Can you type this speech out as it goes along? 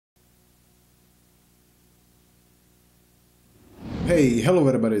Hey, hello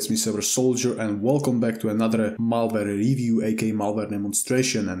everybody, it's me Cyber Soldier and welcome back to another malware review aka malware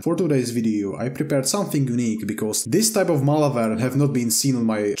demonstration. And for today's video I prepared something unique because this type of malware have not been seen on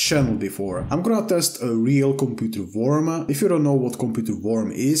my channel before. I'm gonna test a real computer worm. If you don't know what computer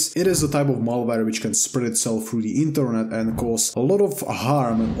worm is, it is a type of malware which can spread itself through the internet and cause a lot of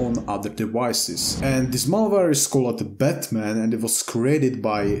harm on other devices. And this malware is called BadMan and it was created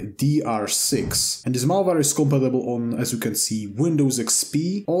by DR6. And this malware is compatible on, as you can see, Windows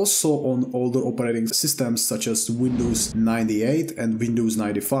XP, also on older operating systems such as Windows 98 and Windows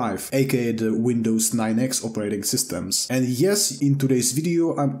 95, aka the Windows 9X operating systems. And yes, in today's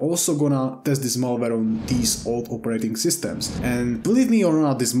video I'm also gonna test this malware on these old operating systems. And believe me or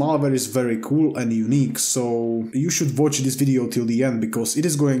not, this malware is very cool and unique, so you should watch this video till the end because it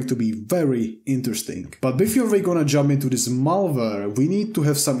is going to be very interesting. But before we're gonna jump into this malware, we need to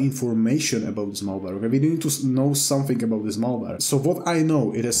have some information about this malware. Okay? We need to know something about this malware. So what I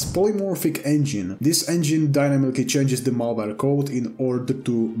know, it is polymorphic engine. This engine dynamically changes the malware code in order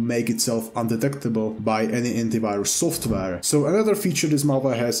to make itself undetectable by any antivirus software. So another feature this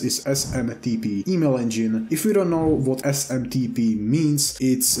malware has is SMTP email engine. If you don't know what SMTP means,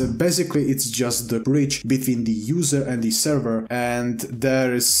 it's just the bridge between the user and the server, and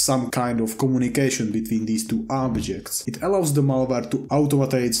there is some kind of communication between these two objects. It allows the malware to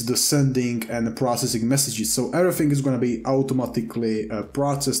automate the sending and processing messages, so everything is going to be automatically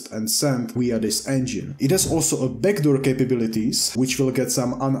processed and sent via this engine. It has also a backdoor capabilities, which will get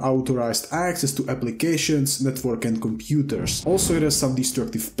some unauthorized access to applications, network and computers. Also it has some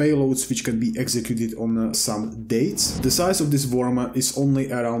destructive payloads which can be executed on some dates. The size of this worm is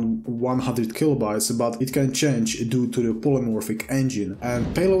only around 100 kilobytes, but it can change due to the polymorphic engine, and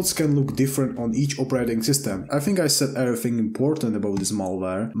payloads can look different on each operating system. I think I said everything important about this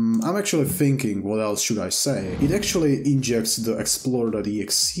malware. I'm actually thinking, what else should I say? It actually injects the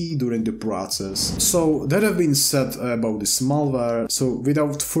Explorer.exe during the process. So that have been said about this malware, so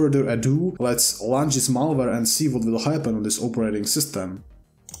without further ado, let's launch this malware and see what will happen on this operating system.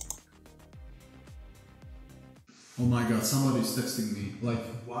 Oh my god, somebody is texting me. Like,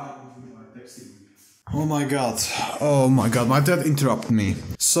 why would you are texting me? Oh my god, my dad interrupted me.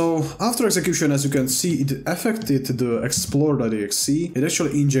 So, after execution, as you can see, it affected the Explorer.exe. It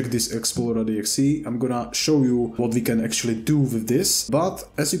actually injected this Explorer.exe. I'm gonna show you what we can actually do with this. But,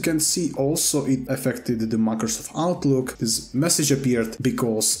 as you can see, also it affected the Microsoft Outlook. This message appeared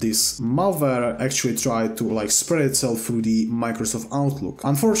because this malware actually tried to spread itself through the Microsoft Outlook.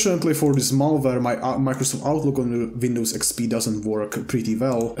 Unfortunately for this malware, my Microsoft Outlook on the Windows XP doesn't work pretty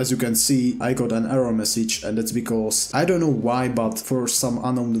well. As you can see, I got an error message, and that's because I don't know why, but for some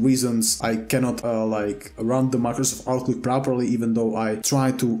unknown reasons I cannot run the Microsoft Outlook properly, even though I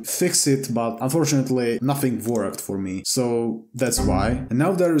tried to fix it, but unfortunately nothing worked for me. So that's why. And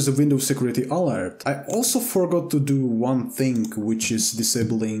now there is a Windows security alert. I also forgot to do one thing, which is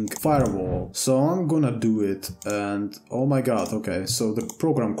disabling firewall. So I'm gonna do it, and oh my god, okay, so the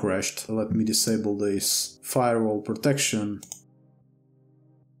program crashed. Let me disable this firewall protection.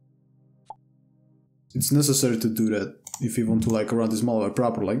 It's necessary to do that if you want to run this malware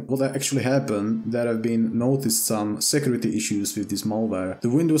properly. What actually happened, there have been noticed some security issues with this malware. The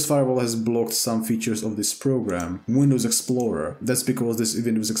Windows firewall has blocked some features of this program, Windows Explorer. That's because this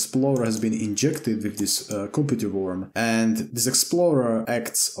Windows Explorer has been injected with this computer worm, and this Explorer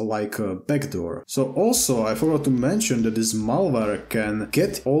acts like a backdoor. So also I forgot to mention that this malware can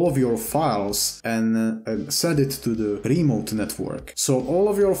get all of your files and send it to the remote network. So all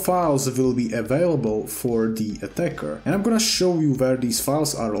of your files will be available for the attacker. And I'm gonna show you where these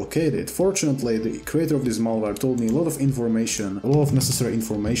files are located. Fortunately, the creator of this malware told me a lot of necessary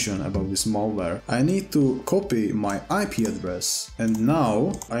information about this malware. I need to copy my IP address, and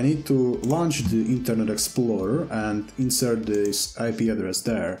now I need to launch the Internet Explorer and insert this IP address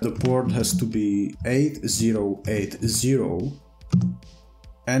there. The port has to be 8080.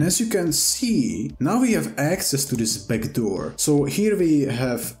 And as you can see, now we have access to this backdoor. So here we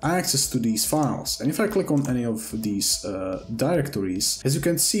have access to these files. And if I click on any of these directories, as you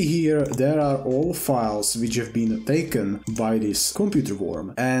can see here, there are all files which have been taken by this computer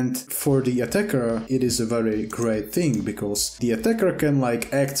worm. And for the attacker, it is a very great thing because the attacker can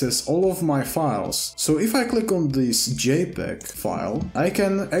access all of my files. So if I click on this JPEG file, I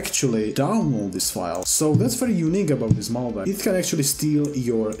can actually download this file. So that's very unique about this malware. It can actually steal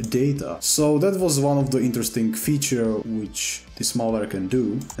your data. So that was one of the interesting feature which this malware can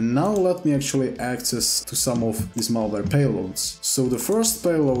do. And now let me actually access to some of these malware payloads. So the first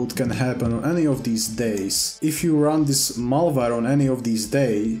payload can happen on any of these days. If you run this malware on any of these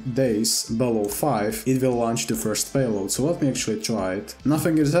days below 5, it will launch the first payload. So let me actually try it.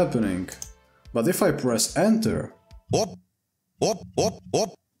 Nothing is happening. But if I press enter...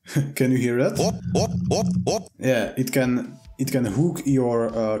 Can you hear that? Yeah, it can hook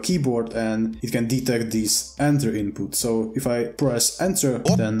your keyboard and it can detect this enter input. So if I press enter,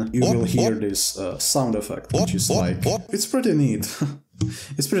 then you will hear this sound effect, which is like... It's pretty neat.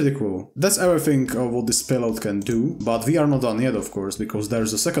 It's pretty cool. That's everything what this payload can do, but we are not done yet, of course, because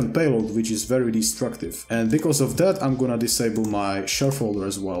there's a second payload which is very destructive. And because of that, I'm gonna disable my share folder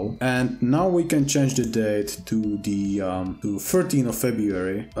as well. And now we can change the date to the to 13th of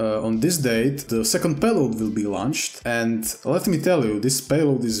February. On this date, the second payload will be launched. And let me tell you, this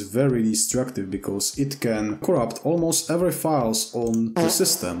payload is very destructive because it can corrupt almost every files on the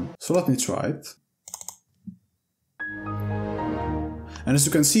system. So let me try it. And as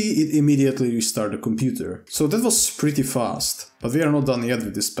you can see, it immediately restarted the computer. So that was pretty fast. But we are not done yet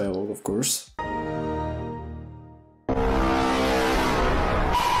with this payload, of course.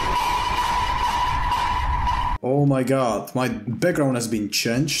 Oh my god, my background has been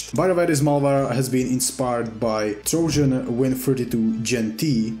changed. By the way, this malware has been inspired by Trojan Win32 Gen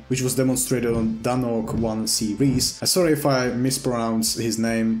T, which was demonstrated on Danok 1 series. Sorry if I mispronounce his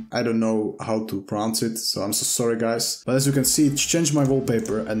name, I don't know how to pronounce it, so I'm so sorry guys. But as you can see, it changed my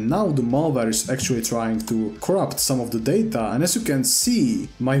wallpaper and now the malware is actually trying to corrupt some of the data. And as you can see,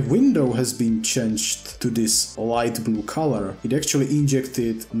 my window has been changed to this light blue color. It actually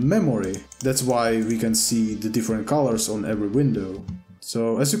injected memory. That's why we can see the different colors on every window.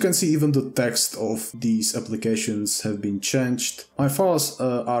 So as you can see, even the text of these applications have been changed. My files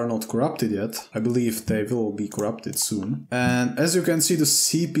are not corrupted yet. I believe they will be corrupted soon. And as you can see, the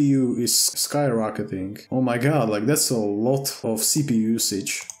CPU is skyrocketing. Oh my god, like that's a lot of CPU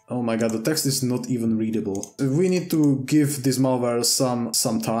usage. Oh my god, the text is not even readable. We need to give this malware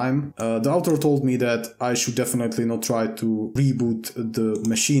some time. The author told me that I should definitely not try to reboot the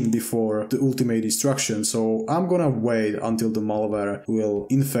machine before the ultimate destruction, so I'm gonna wait until the malware will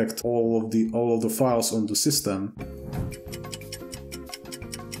infect all of the files on the system.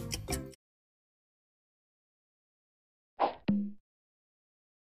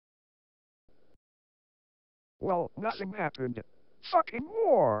 Well, nothing happened. Fucking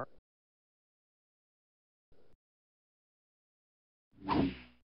war!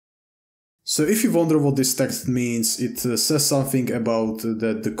 So if you wonder what this text means, it says something about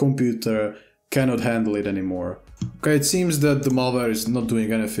that the computer cannot handle it anymore. Okay, it seems that the malware is not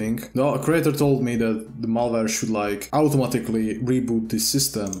doing anything. The creator told me that the malware should like automatically reboot this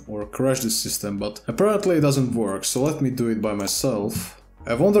system or crash this system, but apparently it doesn't work, so let me do it by myself.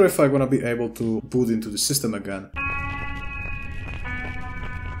 I wonder if I'm gonna be able to boot into the system again.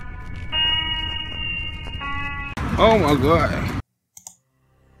 Oh my god.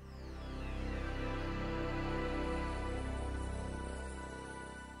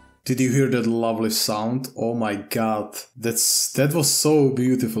 Did you hear that lovely sound? Oh my god. That was so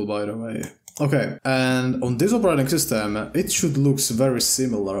beautiful, by the way. Okay, and on this operating system it should look very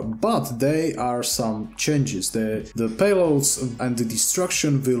similar, but there are some changes. The payloads and the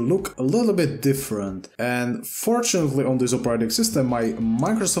destruction will look a little bit different, and fortunately on this operating system my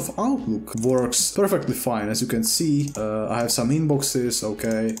Microsoft Outlook works perfectly fine. As you can see, I have some inboxes,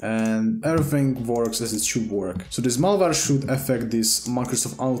 okay, and everything works as it should work. So this malware should affect this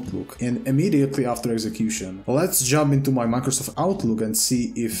Microsoft Outlook and immediately after execution. Let's jump into my Microsoft Outlook and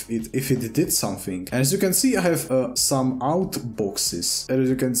see if it did something. And as you can see, I have some outboxes. As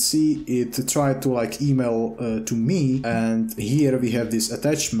you can see, it tried to like email to me, and here we have this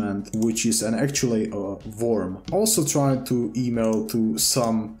attachment which is actually a worm. Also tried to email to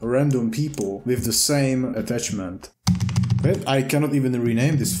some random people with the same attachment. Wait, I cannot even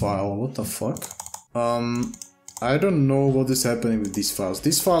rename this file. What the fuck? I don't know what is happening with these files.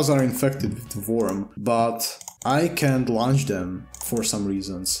 These files are infected with the worm, but I can't launch them for some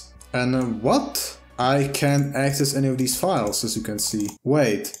reasons. And what? I can't access any of these files, as you can see.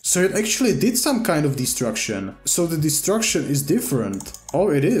 Wait, so it actually did some kind of destruction. So the destruction is different.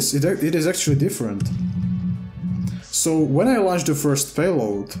 Oh, it is. It is actually different. So when I launch the first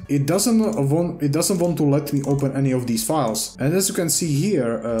payload, it doesn't want to let me open any of these files. And as you can see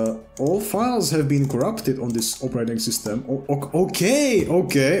here, all files have been corrupted on this operating system. Okay,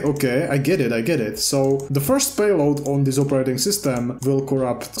 I get it. So the first payload on this operating system will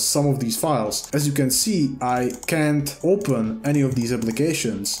corrupt some of these files. As you can see, I can't open any of these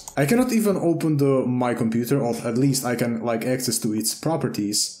applications. I cannot even open my computer, or at least I can like access to its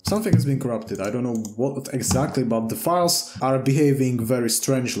properties. Something has been corrupted. I don't know what exactly, but the files are behaving very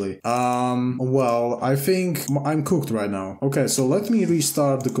strangely. Well, I think I'm cooked right now. Okay, so let me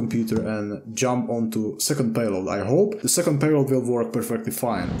restart the computer and jump onto second payload. I hope the second payload will work perfectly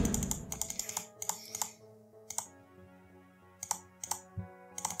fine.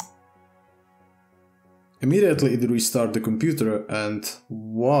 Immediately it restarted the computer and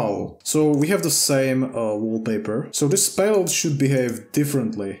wow. So we have the same wallpaper. So this payload should behave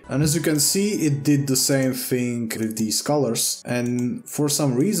differently. And as you can see, it did the same thing with these colors. And for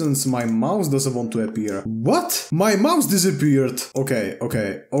some reasons my mouse doesn't want to appear. What? My mouse disappeared. Okay.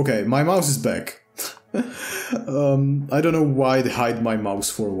 My mouse is back. I don't know why they hide my mouse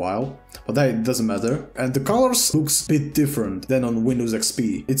for a while, but that doesn't matter. And the colors looks a bit different than on Windows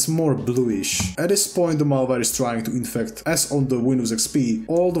XP. It's more bluish. At this point the malware is trying to infect, as on the Windows XP,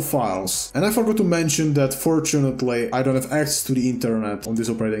 all the files. And I forgot to mention that fortunately I don't have access to the internet on this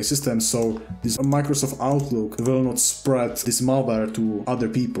operating system, so this Microsoft Outlook will not spread this malware to other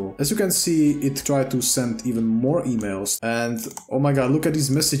people. As you can see, it tried to send even more emails, and oh my god, look at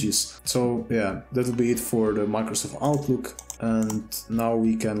these messages. So yeah, that'll be it for the Microsoft Outlook. And now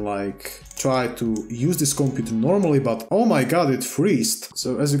we can like try to use this computer normally, but oh my god, it freezed.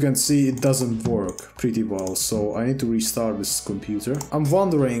 So as you can see, it doesn't work pretty well, so I need to restart this computer. I'm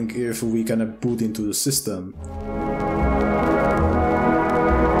wondering if we can boot into the system.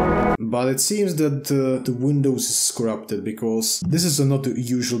 But it seems that the Windows is corrupted, because this is not the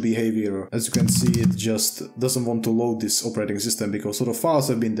usual behavior. As you can see, it just doesn't want to load this operating system because all the files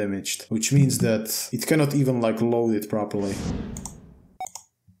have been damaged, which means that it cannot even like load it properly.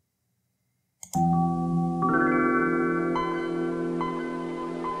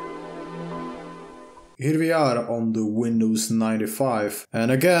 Here we are on the Windows 95, and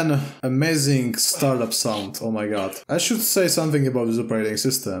again, amazing startup sound, oh my god. I should say something about this operating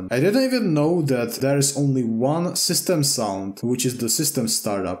system. I didn't even know that there is only one system sound, which is the system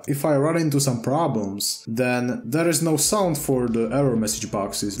startup. If I run into some problems, then there is no sound for the error message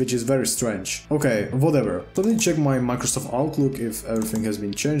boxes, which is very strange. Okay, whatever. Let me check my Microsoft Outlook if everything has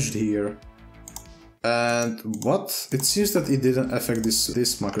been changed here. And what? It seems that it didn't affect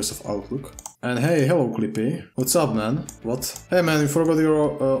this Microsoft Outlook. And hey, hello Clippy. What's up, man? What? Hey man, you forgot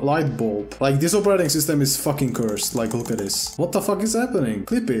your light bulb. Like, this operating system is fucking cursed. Like, look at this. What the fuck is happening?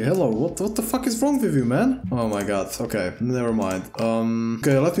 Clippy, hello. What the fuck is wrong with you, man? Oh my god. Okay, never mind.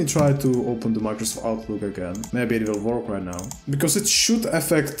 Okay, let me try to open the Microsoft Outlook again. Maybe it will work right now. Because it should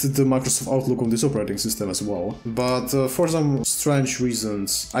affect the Microsoft Outlook on this operating system as well. But for some strange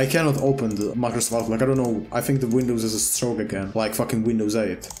reasons, I cannot open the Microsoft Outlook. I don't know. I think the Windows has a stroke again. Like fucking Windows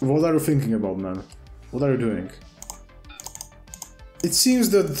 8. What are you thinking about, man? What are you doing? It seems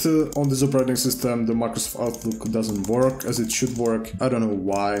that on this operating system the Microsoft Outlook doesn't work as it should work. I don't know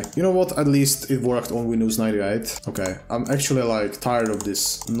why. You know what? At least it worked on Windows 98. Okay, I'm actually like tired of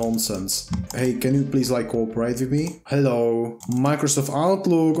this nonsense. Hey, can you please like cooperate with me? Hello, Microsoft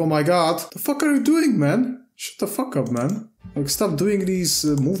Outlook. Oh my god. The fuck are you doing, man? Shut the fuck up, man. Like, stop doing these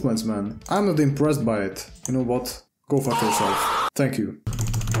movements, man. I'm not impressed by it. You know what? Go fuck yourself. Thank you.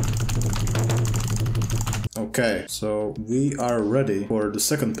 Okay, so we are ready for the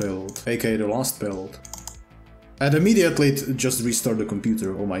second payload, aka the last payload. And immediately it just restarted the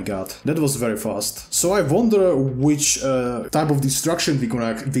computer, oh my god. That was very fast. So I wonder which type of destruction we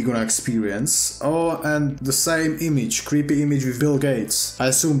gonna experience. Oh, and the same image, creepy image with Bill Gates. I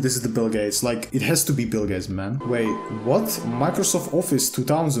assume this is the Bill Gates, like it has to be Bill Gates, man. Wait, what? Microsoft Office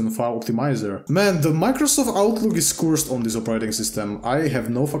 2000 file optimizer. Man, the Microsoft Outlook is cursed on this operating system. I have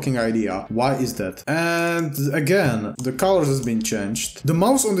no fucking idea. Why is that? And again, the colors has been changed. The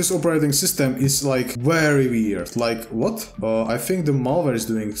mouse on this operating system is like very weird. Like, what? I think the malware is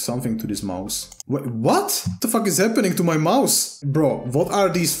doing something to this mouse. Wait, what? The fuck is happening to my mouse? Bro, what are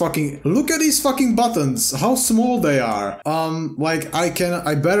these fucking... Look at these fucking buttons, how small they are. Like,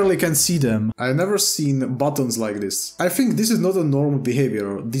 I barely can see them. I've never seen buttons like this. I think this is not a normal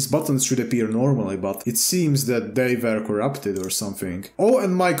behavior. These buttons should appear normally, but it seems that they were corrupted or something. Oh,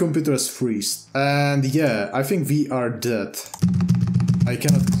 and my computer is freezed. And yeah, I think we are dead. I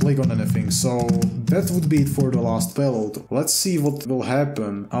cannot click on anything, so that would be it for the last payload. Let's see what will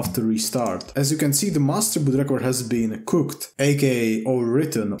happen after restart. As you can see, the master boot record has been cooked, aka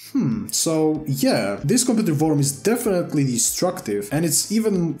overwritten. So yeah, this computer worm is definitely destructive, and it's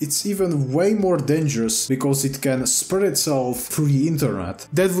even way more dangerous because it can spread itself through the internet.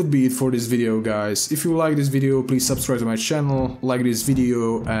 That would be it for this video, guys. If you like this video, please subscribe to my channel, like this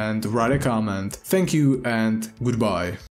video and write a comment. Thank you and goodbye.